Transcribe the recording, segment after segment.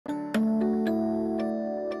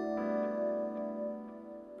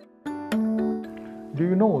Do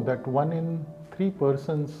you know that 1 in 3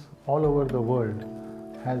 persons all over the world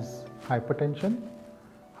has hypertension?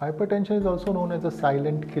 Hypertension is also known as a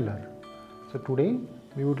silent killer. So today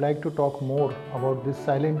we would like to talk more about this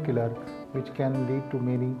silent killer which can lead to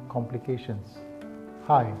many complications.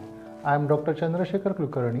 Hi, I am Dr. Chandrashekhar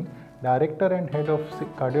Kulkarni, Director and Head of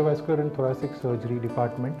Cardiovascular and Thoracic Surgery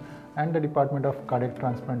Department and the Department of Cardiac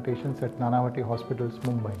Transplantations at Nanavati Hospitals,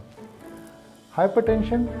 Mumbai.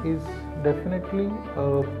 Hypertension is definitely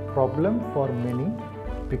a problem for many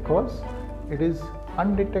because it is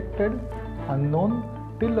undetected, unknown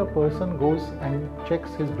till a person goes and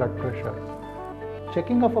checks his blood pressure.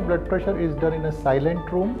 Checking of a blood pressure is done in a silent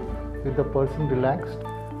room with the person relaxed.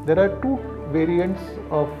 There are two variants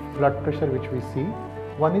of blood pressure which we see.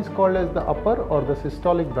 One is called as the upper or the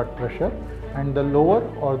systolic blood pressure and the lower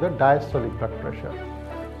or the diastolic blood pressure.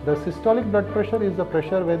 The systolic blood pressure is the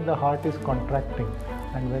pressure when the heart is contracting,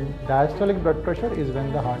 and when diastolic blood pressure is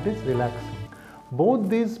when the heart is relaxing. Both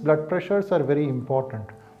these blood pressures are very important.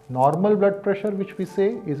 Normal blood pressure, which we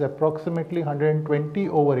say, is approximately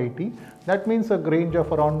 120/80. That means a range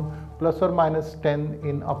of around plus or minus 10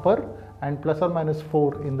 in upper and plus or minus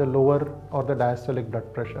 4 in the lower or the diastolic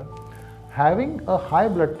blood pressure. Having a high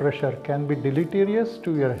blood pressure can be deleterious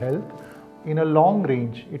to your health. In a long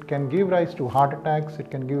range, it can give rise to heart attacks, it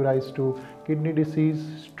can give rise to kidney disease,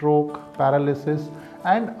 stroke, paralysis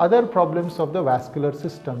and other problems of the vascular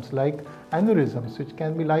systems like aneurysms, which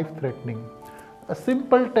can be life-threatening. A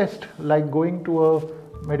simple test like going to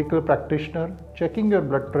a medical practitioner, checking your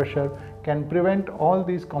blood pressure can prevent all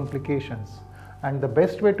these complications. And the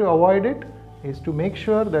best way to avoid it is to make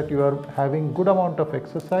sure that you are having good amount of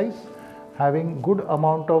exercise, having good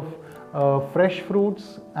amount of fresh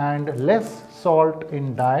fruits and less salt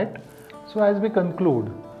in diet. So as we conclude,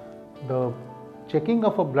 the checking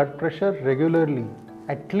of a blood pressure regularly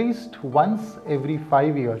at least once every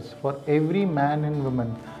 5 years for every man and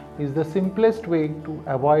woman is the simplest way to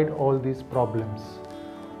avoid all these problems.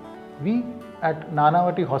 We at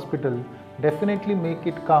Nanavati Hospital definitely make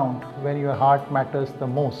it count when your heart matters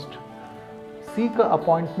the most. Seek an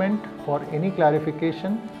appointment for any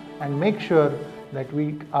clarification and make sure that we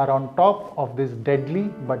are on top of this deadly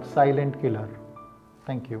but silent killer.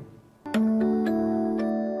 Thank you.